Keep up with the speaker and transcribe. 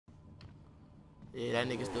Yeah, that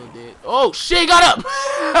nigga still dead. Oh shit, he got up!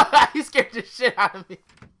 He scared the shit out of me.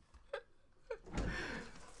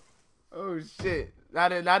 Oh shit. I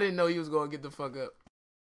didn't know he was gonna get the fuck up.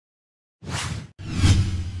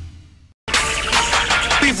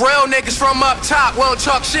 We real niggas from up top, we don't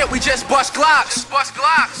talk shit, we just bust glocks.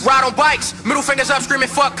 Ride on bikes, middle fingers up screaming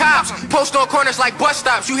fuck cops. Post on corners like bus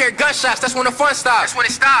stops, you hear gunshots, that's when the fun stops. That's when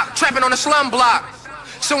it stops. Trapping on the slum block,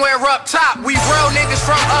 somewhere up top. We real niggas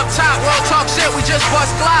from up top, we don't talk shit, we just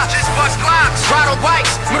bust glocks. Ride on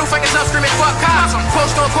bikes, middle fingers up screaming fuck cops.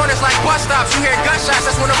 Post on corners like bus stops, you hear gunshots,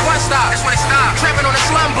 that's when the fun stops. That's when it stops. Trapping on the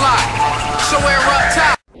slum block, somewhere up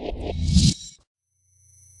top.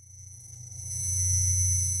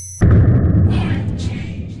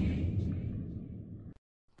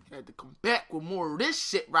 Had to come back with more of this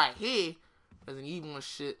shit right here. Resident Evil and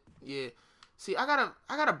shit. Yeah. See, I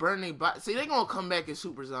gotta burn their bodies. See, they gonna come back as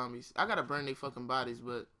super zombies. I gotta burn their fucking bodies,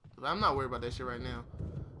 but I'm not worried about that shit right now.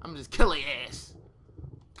 I'm just killing ass.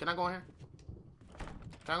 Can I go in here?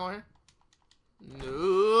 Can I go in here?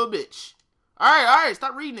 No, bitch. Alright,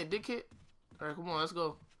 stop reading it, dickhead. Alright, come on, let's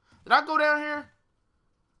go. Did I go down here?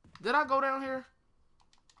 Did I go down here?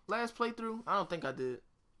 Last playthrough? I don't think I did.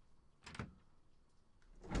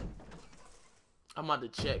 I'm about to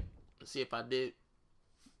check and see if I did.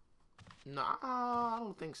 Nah, I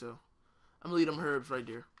don't think so. I'm gonna leave them herbs right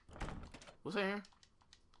there. What's that here?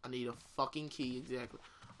 I need a fucking key, exactly.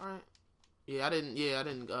 Alright. Yeah, I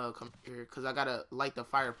didn't come here because I gotta light the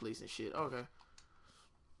fireplace and shit. Okay.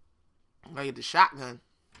 I gotta get the shotgun.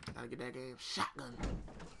 Gotta get that damn shotgun.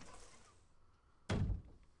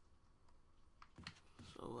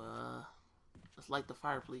 So, let's light the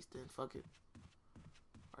fireplace then. Fuck it.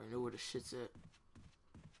 I already know where the shit's at.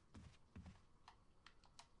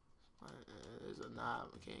 There's a knob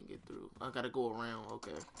I can't get through. I gotta go around.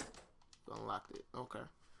 Okay. Unlocked it. Okay.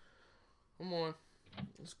 Come on.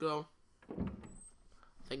 Let's go.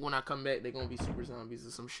 I think when I come back, they're gonna be super zombies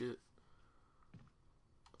or some shit.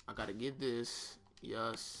 I gotta get this.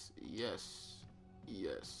 Yes. Yes.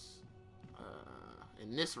 Yes.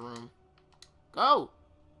 In this room. Go!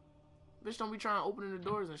 Bitch, don't be trying to open the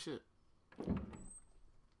doors and shit.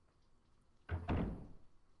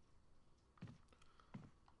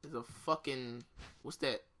 There's a fucking... What's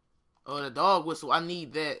that? Oh, the dog whistle. I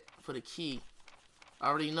need that for the key. I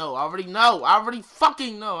already know. I already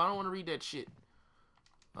fucking know. I don't want to read that shit.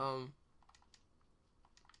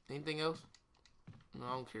 Anything else? No,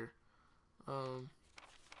 I don't care.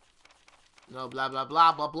 No, blah, blah,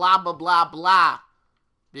 blah, blah, blah, blah, blah, blah.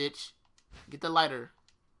 Bitch. Get the lighter.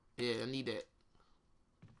 Yeah, I need that.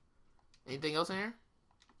 Anything else in here?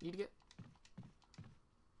 Need to get?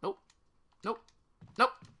 Nope. Nope.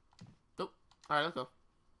 Nope. Nope. Alright, let's go.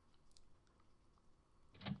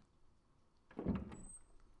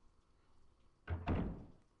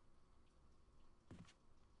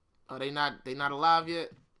 Oh, they not alive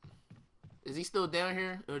yet? Is he still down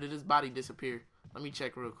here? Or did his body disappear? Let me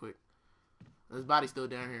check real quick. His body's still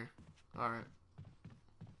down here. Alright.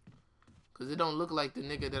 Cause it don't look like the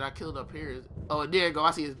nigga that I killed up here is... Oh, there you go.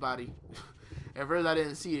 I see his body. At first I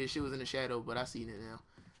didn't see it. Shit was in the shadow, but I seen it now.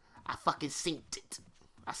 I fucking synced it.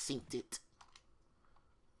 I synced it.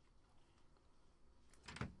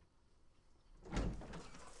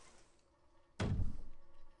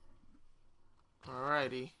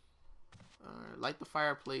 Alrighty. Alright, light the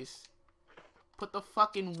fireplace. Put the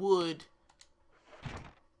fucking wood.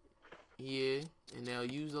 Yeah, and now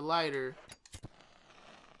use the lighter.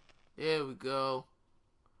 There we go.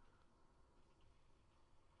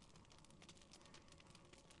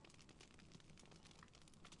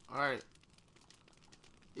 Alright.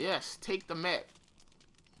 Yes, take the map.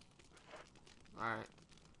 Alright.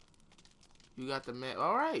 You got the map.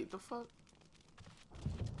 Alright, the fuck?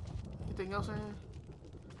 Anything else in here?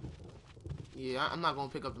 Yeah, I'm not gonna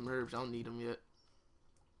pick up them herbs. I don't need them yet.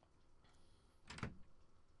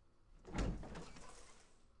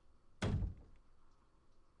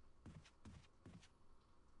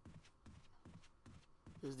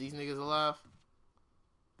 Is these niggas alive?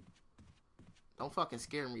 Don't fucking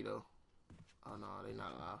scare me though. Oh no, they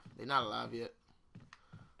not alive. They not alive yet.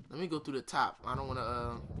 Let me go through the top. I don't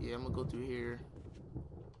wanna yeah, I'm gonna go through here.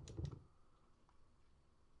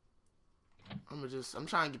 I'm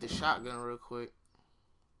trying to get the shotgun real quick.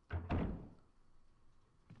 I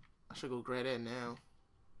should go grab that now.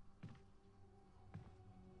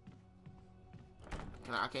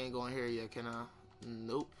 I can't go in here yet, can I?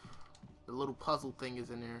 Nope. The little puzzle thing is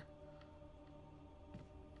in there.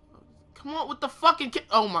 Come on with the fucking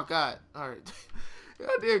oh my god. Alright.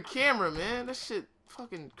 Goddamn camera, man. That shit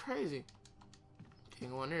fucking crazy.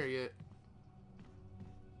 Can't go in there yet.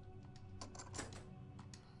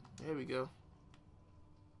 There we go.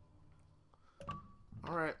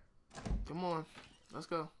 Alright. Come on. Let's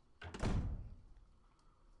go. Fucking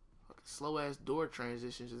slow ass door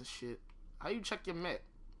transitions and shit. How you check your map?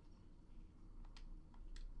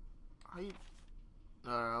 How you...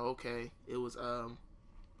 okay. It was,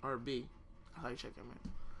 RB. How you check your map?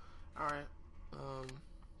 Alright.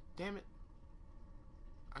 Damn it.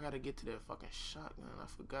 I gotta get to that fucking shotgun. I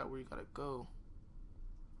forgot where you gotta go.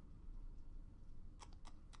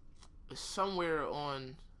 It's somewhere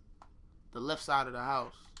on the left side of the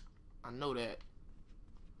house. I know that.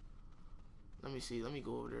 Let me see. Let me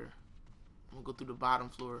go over there. I'm gonna go through the bottom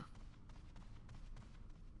floor.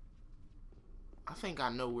 I think I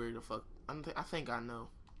know where the fuck. I think I know.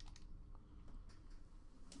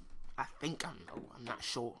 I think I know. I'm not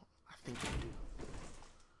sure. I think I do.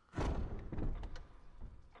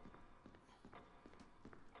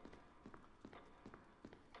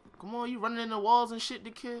 Come on, you running in the walls and shit,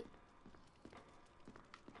 the kid.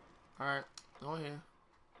 Alright, go ahead.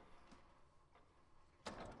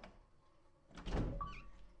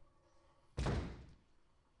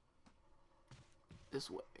 This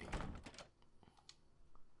way.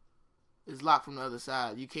 It's locked from the other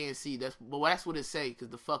side. You can't see. That's what it say, because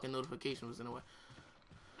the fucking notification was in the way.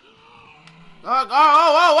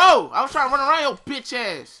 Oh! I was trying to run around your bitch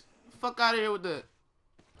ass. Fuck out of here with that.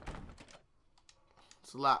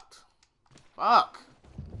 It's locked. Fuck.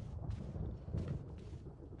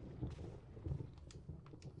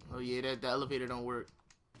 Oh yeah, the elevator don't work.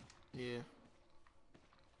 Yeah.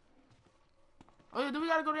 Oh yeah, do we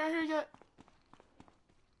gotta go down here yet?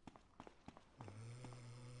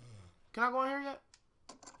 Can I go in here yet?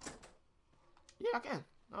 Yeah, I can.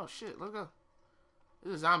 Oh shit, let's go.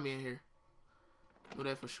 There's a zombie in here. Know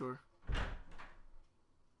that for sure.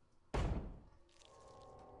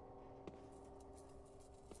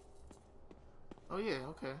 Oh yeah,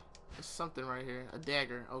 okay. There's something right here. A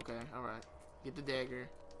dagger. Okay, alright. Get the dagger.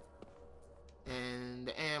 And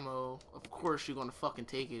the ammo. Of course you're gonna fucking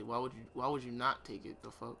take it. Why would you not take it?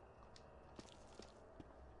 The fuck?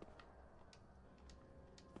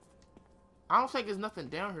 I don't think there's nothing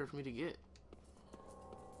down here for me to get.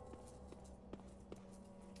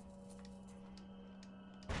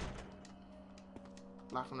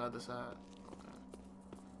 Locked from the other side. Okay.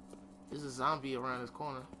 There's a zombie around this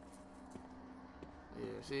corner.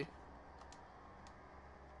 Yeah, see?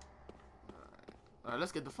 Alright,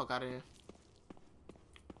 let's get the fuck out of here.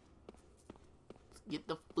 Let's get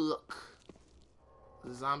the fuck. Is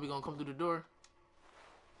the zombie gonna come through the door?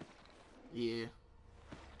 Yeah.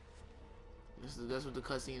 That's what the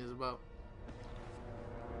cutscene is about.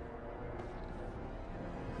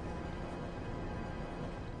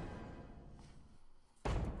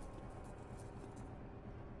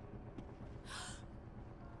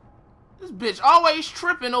 This bitch always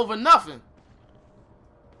tripping over nothing.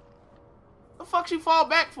 The fuck she fall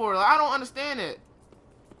back for? Like, I don't understand it.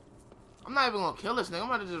 I'm not even gonna kill this nigga. I'm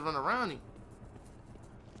about to just run around him.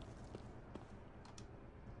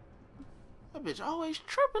 That bitch always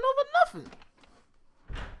tripping over nothing.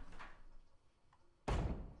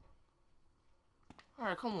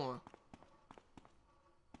 Alright, come on.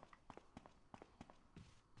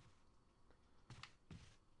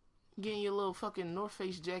 Getting your little fucking North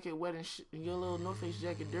Face jacket wet and shit. Your little North Face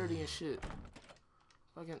jacket dirty and shit.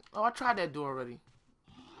 Fucking. Oh, I tried that door already.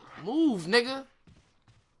 Move, nigga.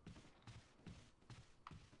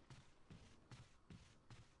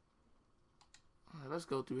 Alright, let's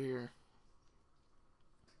go through here.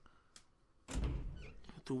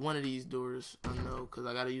 Through one of these doors, I know, because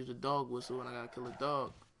I gotta use the dog whistle and I gotta kill a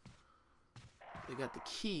dog. They got the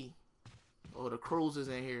key. Oh, the crows is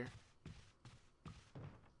in here.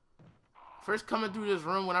 First coming through this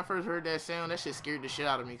room, when I first heard that sound, that shit scared the shit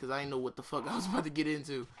out of me, because I didn't know what the fuck I was about to get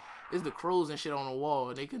into. It's the crows and shit on the wall.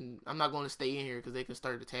 And they can. I'm not going to stay in here, because they can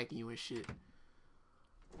start attacking you and shit.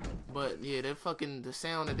 But, yeah, that fucking, the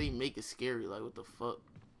sound that they make is scary. Like, what the fuck?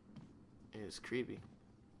 And it's creepy.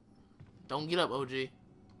 Don't get up, OG.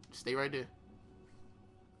 Stay right there.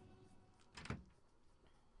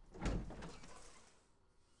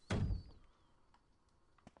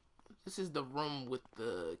 This is the room with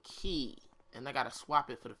the key. And I gotta swap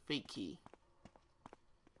it for the fake key.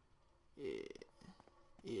 Yeah.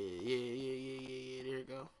 There you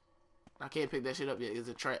go. I can't pick that shit up yet. It's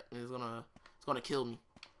a trap. It's gonna kill me.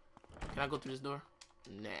 Can I go through this door?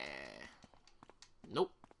 Nah.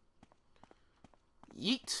 Nope.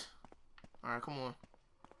 Yeet. Alright, come on.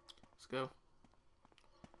 Let's go.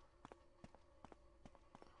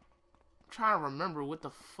 I'm trying to remember what the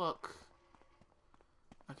fuck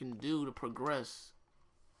I can do to progress.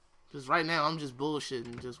 Because right now I'm just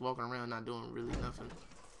bullshitting, just walking around not doing really nothing.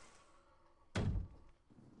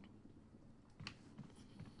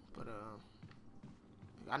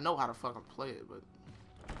 I know how to fucking play it, but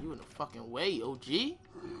you in the fucking way, OG. Eat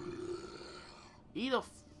a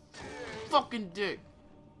fucking dick.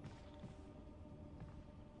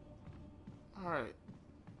 Alright.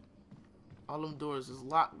 All them doors is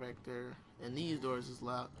locked back there. And these doors is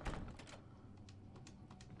locked.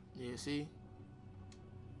 Yeah, see?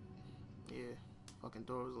 Yeah. Fucking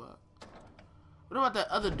door is locked. What about that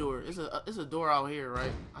other door? It's a door out here,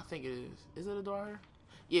 right? I think it is. Is it a door out here?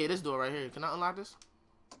 Yeah, this door right here. Can I unlock this?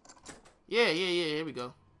 Yeah. Here we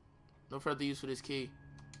go. No further use for this key.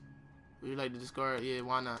 Would you like to discard? Yeah,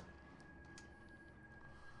 why not?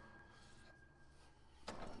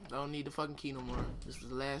 I don't need the fucking key no more. This is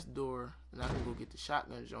the last door. And I can go get the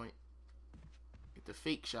shotgun joint. Get the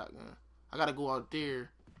fake shotgun. I gotta go out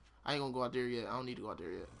there. I ain't gonna go out there yet. I don't need to go out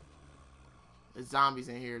there yet. There's zombies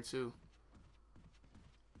in here too.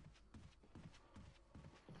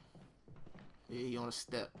 Yeah, he on a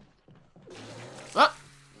step. Oh!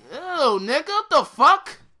 Ew, nigga, what the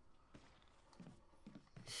fuck?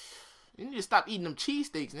 You need to stop eating them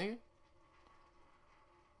cheesesteaks, nigga.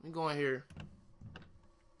 Let me go in here.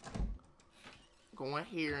 Go in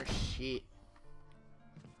here and shit.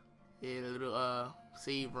 Yeah, the little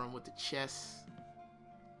save room with the chest.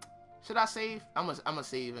 Should I save? I'm gonna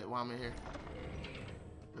save it while I'm in here.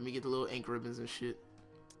 Let me get the little ink ribbons and shit.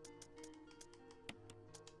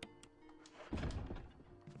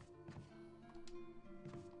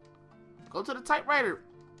 Go to the typewriter.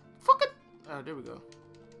 Fuck it. Oh, there we go.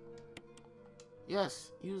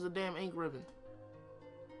 Yes, use the damn ink ribbon.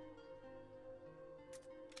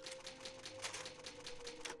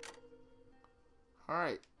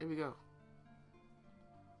 Alright, here we go.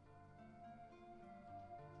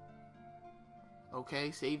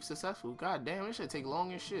 Okay, save successful. God damn, it should take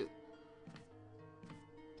long as shit.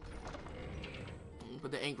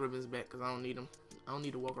 Put the ink ribbons back because I don't need them. I don't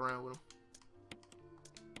need to walk around with them.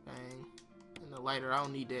 Bang. And the lighter, I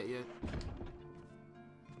don't need that yet.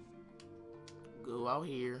 Go out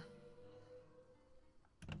here.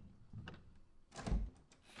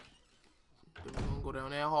 Then we're gonna go down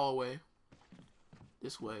that hallway.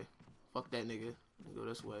 This way. Fuck that nigga. Go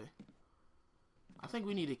this way. I think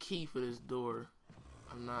we need a key for this door.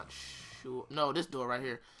 I'm not sure. No, this door right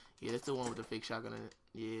here. Yeah, that's the one with the fake shotgun in it.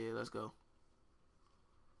 Yeah, let's go.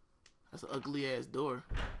 That's an ugly ass door.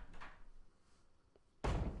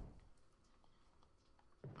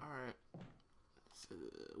 Alright. So,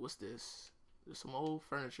 what's this? There's some old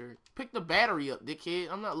furniture. Pick the battery up,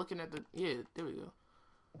 dickhead. I'm not looking at the... Yeah, there we go.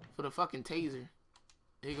 For the fucking taser.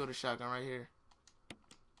 There you go, the shotgun right here.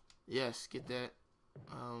 Yes, get that.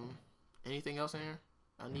 Anything else in here?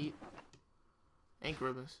 I need ink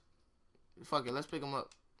ribbons. Fuck it, let's pick them up.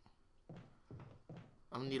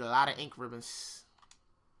 I'm gonna need a lot of ink ribbons.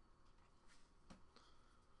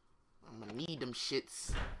 I'm gonna need them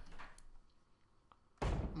shits.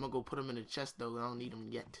 I'm gonna go put them in the chest though. I don't need them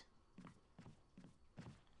yet.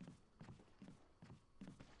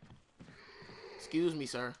 Excuse me,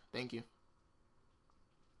 sir. Thank you.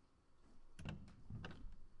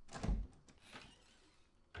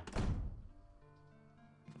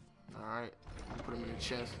 Alright, put them in the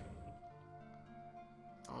chest.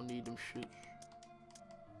 I don't need them shit.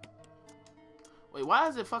 Wait, why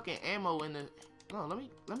is it fucking ammo in the... No,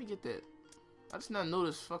 let me get that. I just not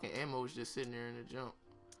noticed fucking ammo is just sitting there in the jump.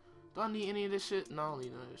 Do I need any of this shit? No, I don't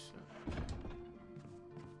need none of this shit.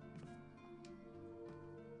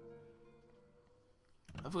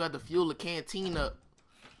 I forgot to fuel the canteen up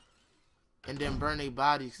and then burn their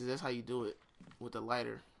bodies, because that's how you do it with the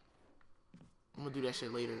lighter. I'm gonna do that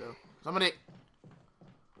shit later though. Somebody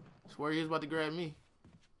swear he was about to grab me.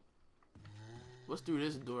 What's through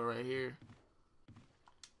this door right here?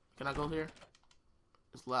 Can I go here?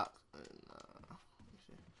 It's locked.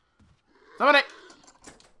 Somebody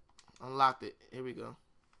unlocked it. Here we go.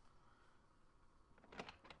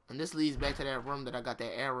 And this leads back to that room that I got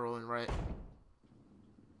that arrow in, right?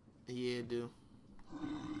 Yeah, dude.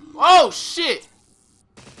 Oh shit!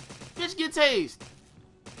 Bitch, get tased.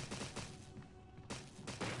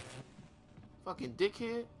 Fucking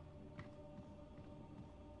dickhead.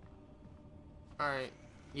 Alright.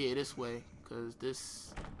 Yeah, this way. Cause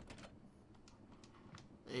this...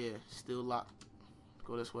 Yeah, still locked.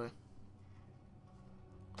 Go this way.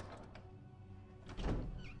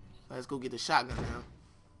 Let's go get the shotgun now.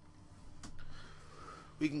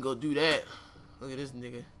 We can go do that. Look at this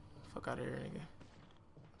nigga. Fuck out of here, nigga.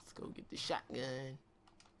 Let's go get the shotgun.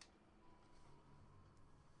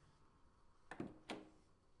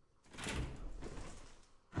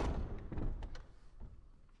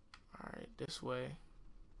 Alright, this way.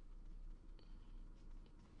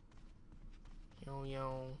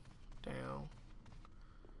 Yo, down.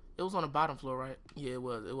 It was on the bottom floor, right? Yeah, it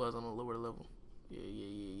was. It was on the lower level.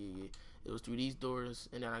 Yeah. It was through these doors,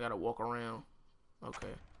 and then I gotta walk around.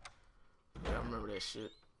 Okay. Yeah, I remember that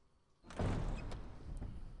shit.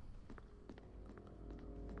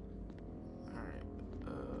 Alright.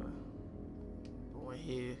 Going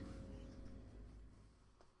here.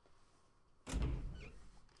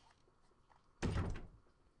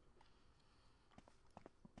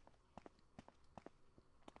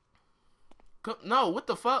 No, what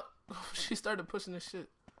the fuck? She started pushing this shit.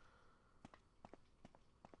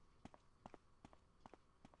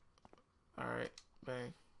 Alright,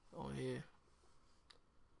 bang. On here.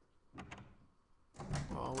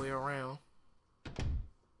 All the way around. That's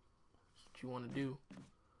what you want to do.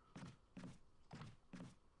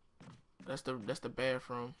 That's the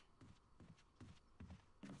bathroom.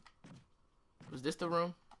 Was this the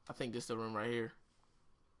room? I think this is the room right here.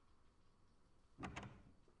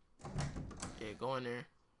 Yeah, go in there.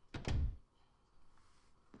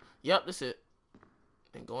 Yep, that's it.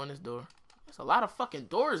 And go in this door. There's a lot of fucking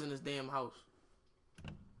doors in this damn house.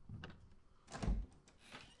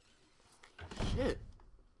 Shit.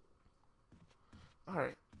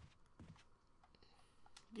 Alright.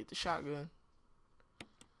 Get the shotgun.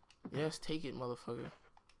 Yes, take it, motherfucker.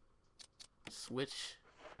 Switch.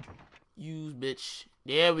 Use, bitch.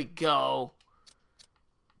 There we go.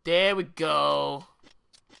 There we go.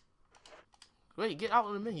 Wait, get out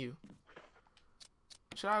of the menu.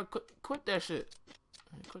 Should I quit that shit?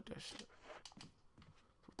 Quit that shit.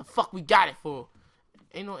 What the fuck we got it for?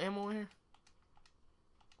 Ain't no ammo in here?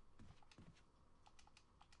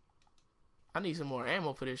 I need some more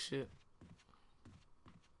ammo for this shit.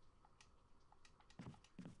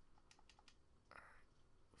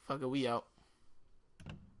 Fuck it, we out.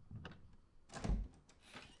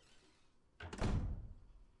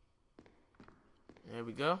 There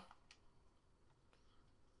we go.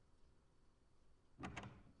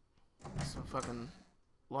 Some fucking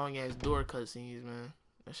long ass door cutscenes, man.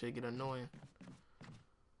 That shit get annoying.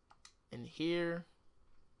 And here.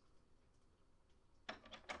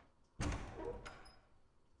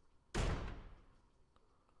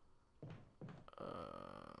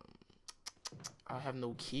 I have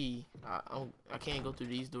no key. I can't go through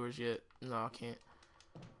these doors yet. No, I can't.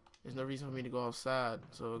 There's no reason for me to go outside,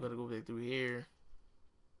 so I gotta go back through here.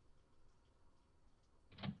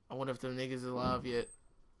 I wonder if them niggas is alive yet.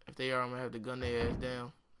 If they are, I'm gonna have to gun their ass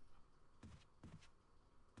down.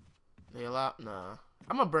 They alive? Nah.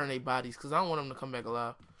 I'm gonna burn their bodies because I don't want them to come back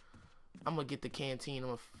alive. I'm gonna get the canteen. I'm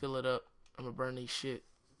gonna fill it up. I'm gonna burn their shit.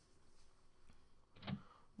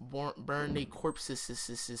 Burn their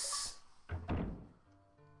corpses.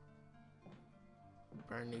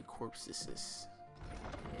 Burn their corpses. Let's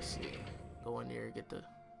see. Go in there, get the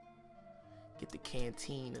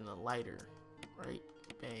canteen and the lighter. Right?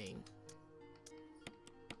 Bang.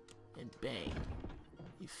 And bang.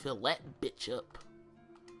 You fill that bitch up.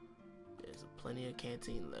 There's plenty of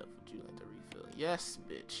canteen left. Would you like to refill? Yes,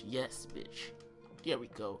 bitch. Yes, bitch. There we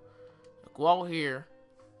go. Now go out here.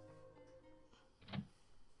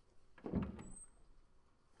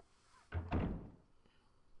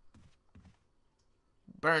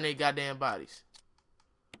 Burn their goddamn bodies.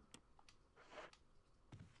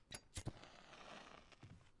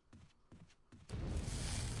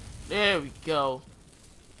 There we go.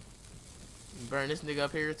 Burn this nigga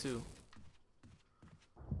up here too.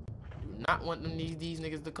 Do not want them these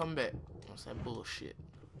niggas to come back. What's that bullshit?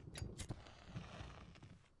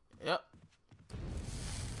 Yep.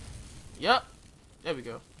 Yep. There we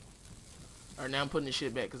go. Alright, now I'm putting this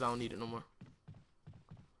shit back because I don't need it no more.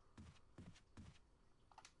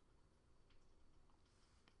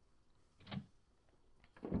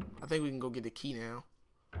 I think we can go get the key now.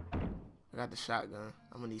 I got the shotgun.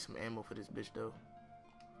 I'm gonna need some ammo for this bitch though.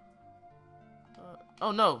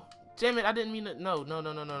 Oh no! Damn it! I didn't mean to. No.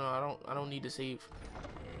 I don't need to save.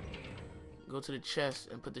 Go to the chest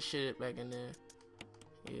and put the shit back in there.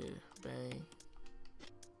 Yeah. Bang.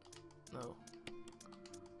 No.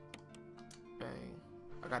 Bang.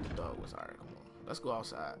 I got the dog. Alright, come on. Let's go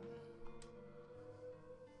outside.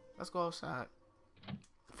 Let's go outside.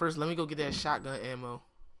 First, let me go get that shotgun ammo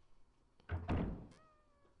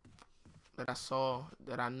that I saw,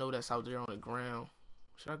 that I know that's out there on the ground.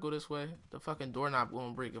 Should I go this way? The fucking doorknob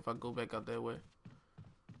gonna break if I go back out that way.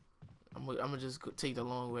 I'm gonna just take the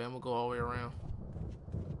long way. I'm gonna go all the way around.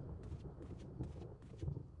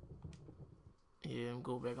 Yeah, I'm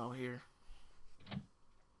gonna go back out here.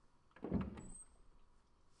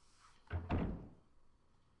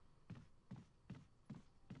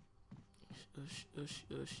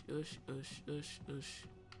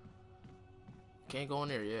 Can't go in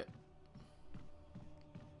there yet.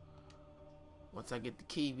 Once I get the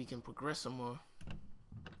key, we can progress some more.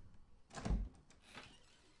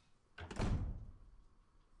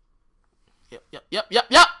 Yep.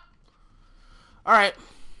 All right.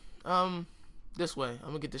 This way. I'm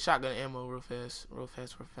gonna get the shotgun ammo real fast.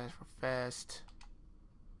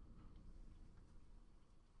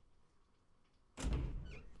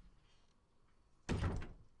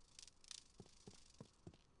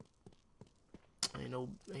 Ain't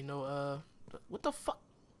no what the fuck?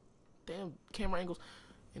 Damn camera angles.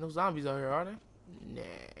 Ain't no zombies out here, are there? Nah,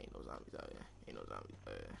 ain't no zombies out here.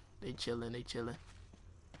 They chilling.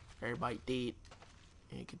 Everybody dead.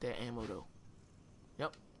 And get that ammo though.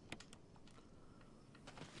 Yep.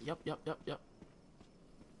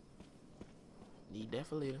 Need that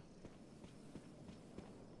for later.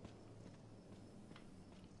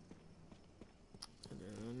 And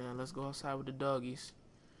then now let's go outside with the doggies.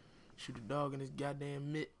 Shoot a dog in his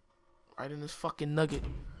goddamn mitt. Right in this fucking nugget.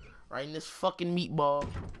 Right in this fucking meatball.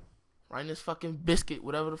 Right in this fucking biscuit.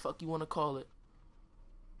 Whatever the fuck you want to call it.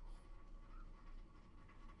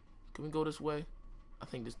 Can we go this way? I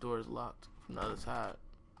think this door is locked from the other side.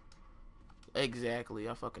 Exactly.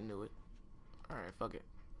 I fucking knew it. Alright, fuck it.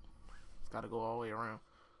 It's gotta go all the way around.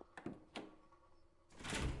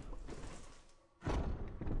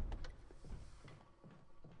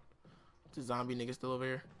 The zombie nigga still over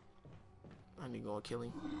here. I need to go and kill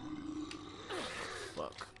him.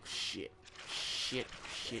 Fuck. Shit. Get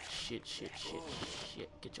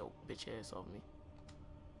your bitch ass off me.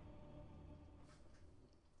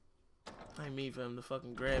 I ain't mean for him to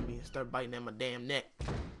fucking grab me and start biting at my damn neck.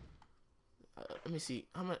 Let me see.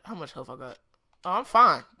 How much health I got? Oh, I'm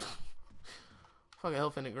fine. Fucking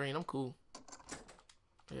health in the green. I'm cool.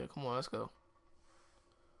 Yeah, come on. Let's go.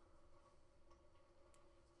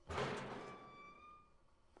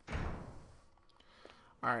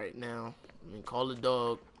 Alright, now, call the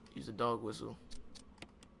dog. Use the dog whistle.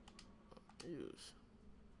 You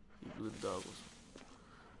blew the dog whistle.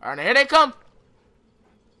 Alright, now here they come!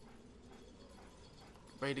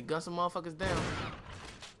 Ready to gun some motherfuckers down.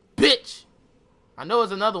 Bitch! I know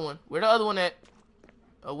it's another one. Where the other one at?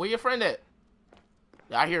 Where your friend at?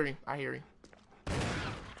 Yeah, I hear him.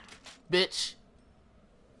 Bitch.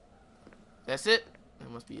 That's it?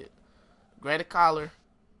 That must be it. Grab the collar.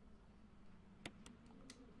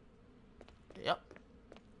 Yep.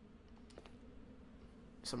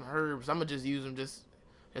 Some herbs. I'm gonna just use them just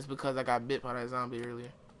because I got bit by that zombie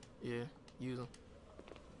earlier. Yeah, use them.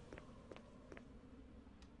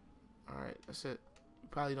 Alright, that's it. You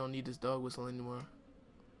probably don't need this dog whistle anymore.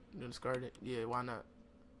 You discard it? Yeah, why not?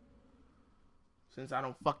 Since I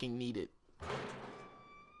don't fucking need it.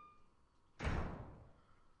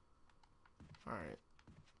 Alright.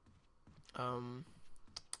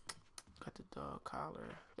 Got the dog collar.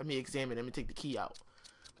 Let me examine. Let me take the key out.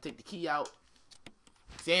 Take the key out.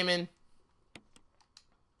 Examine.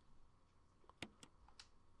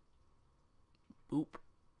 Boop.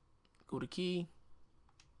 Go to key.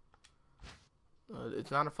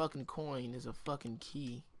 It's not a fucking coin. It's a fucking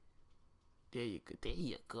key. There you go. There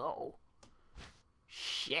you go.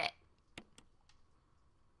 Shit.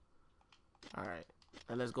 Alright.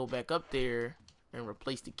 Now let's go back up there and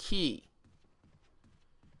replace the key.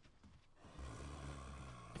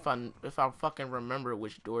 If I fucking remember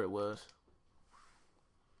which door it was.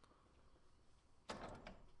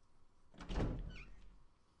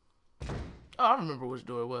 Oh, I remember which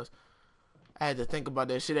door it was. I had to think about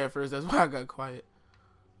that shit at first. That's why I got quiet.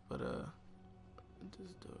 But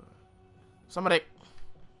this door. Somebody. I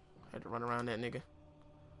had to run around that nigga.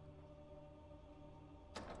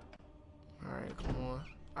 All right, come on.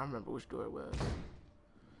 I remember which door it was.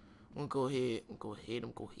 I'm gonna go ahead.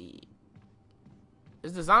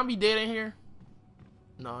 Is the zombie dead in here?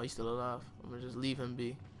 No, he's still alive. I'm gonna just leave him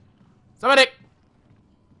be. Somebody!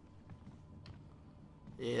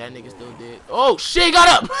 Yeah, that nigga still dead. Oh shit, he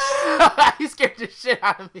got up! He scared the shit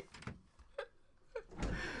out of me.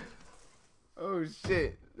 Oh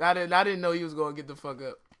shit. I didn't know he was gonna get the fuck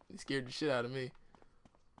up. He scared the shit out of me.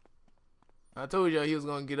 I told y'all he was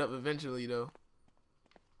gonna get up eventually though.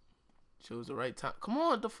 Chose the right time. Come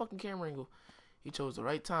on, the fucking camera angle. He chose the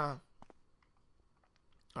right time.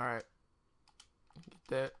 Alright. Get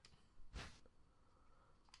that.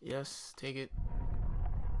 Yes, take it.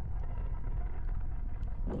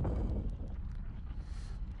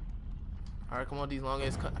 Alright, come on, these long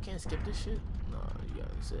ass cut. I can't skip this shit. No, you got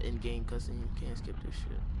it's an in-game cutscene. You can't skip this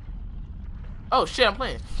shit. Oh shit, I'm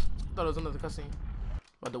playing. I thought it was another cutscene.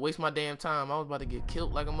 About to waste my damn time. I was about to get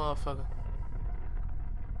killed like a motherfucker.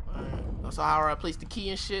 Alright. That's how I placed the key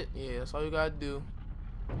and shit. Yeah, that's all you gotta do.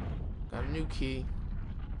 Got a new key.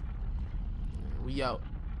 We out.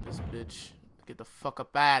 This bitch. get the fuck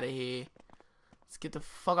up out of here. Let's get the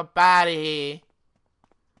fuck up out of here.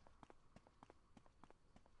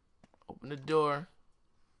 Open the door.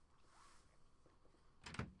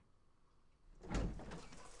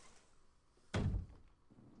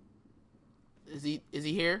 Is he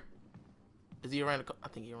here? Is he around the corner? I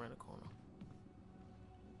think he around the corner.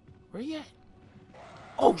 Where he at?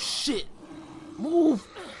 Oh shit! Move!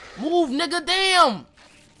 Move, nigga! Damn!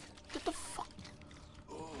 Get the fuck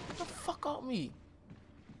out me!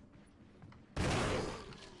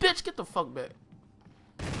 Bitch, get the fuck back!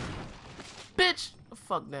 Bitch, the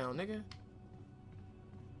fuck down, nigga!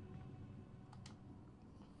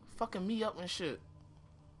 Fucking me up and shit.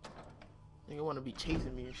 Nigga wanna be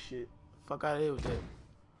chasing me and shit. Fuck out of here with that.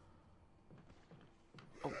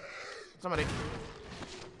 Oh, somebody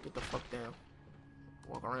get the fuck down.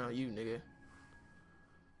 Walk around you, nigga.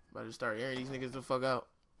 About to start airing these niggas the fuck out.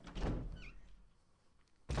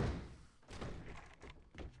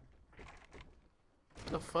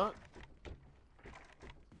 The fuck?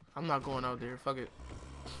 I'm not going out there. Fuck it.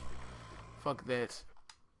 Fuck that.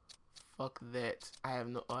 Fuck that. I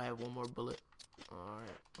have one more bullet. Alright,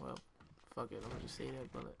 well, fuck it. I'm gonna just save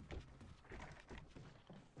that bullet.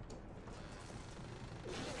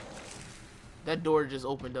 That door just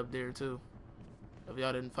opened up there too. If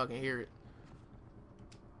y'all didn't fucking hear it.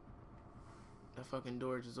 That fucking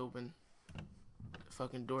door just opened. The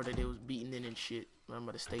fucking door that they was beating in and shit. I'm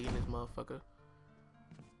about to stay in this motherfucker.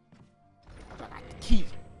 I got the key.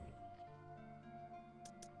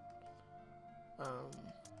 I'm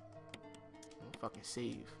fucking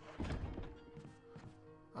save.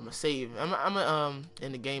 I'ma save. I'm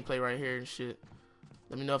in the gameplay right here and shit.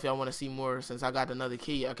 Let me know if y'all want to see more. Since I got another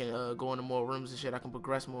key, I can go into more rooms and shit. I can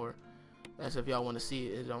progress more. That's if y'all want to see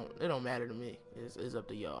it. It don't matter to me. It's up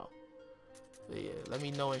to y'all. But yeah, let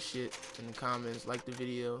me know and shit in the comments. Like the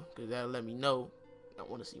video, cause that'll let me know I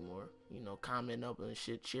want to see more. You know, comment up and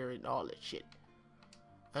shit, share it, all that shit.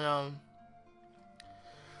 And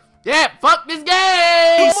yeah, fuck this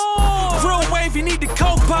game. Real wave, you need the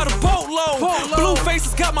coke by the boatload. Blue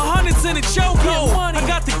faces got my hundreds in a chokehold. I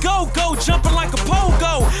got the go-go jumping like a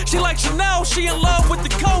pogo. She like Chanel, she in love with the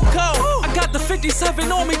cocoa. I got the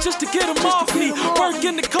 57 on me just to get them off me. Work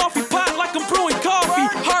in the coffee pot like I'm brewing coffee.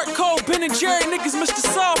 Heart cold, Ben and Jerry niggas, Mr.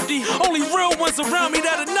 Softy. Only real ones around me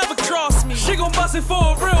that'll never cross me. She gon' bust it for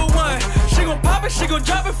a real one. She gon' pop it, she gon'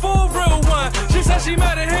 drop it for a real one. She said she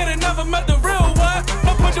met a hit and never met the real one.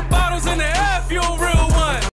 A bunch of bottles in the air, if you a real one.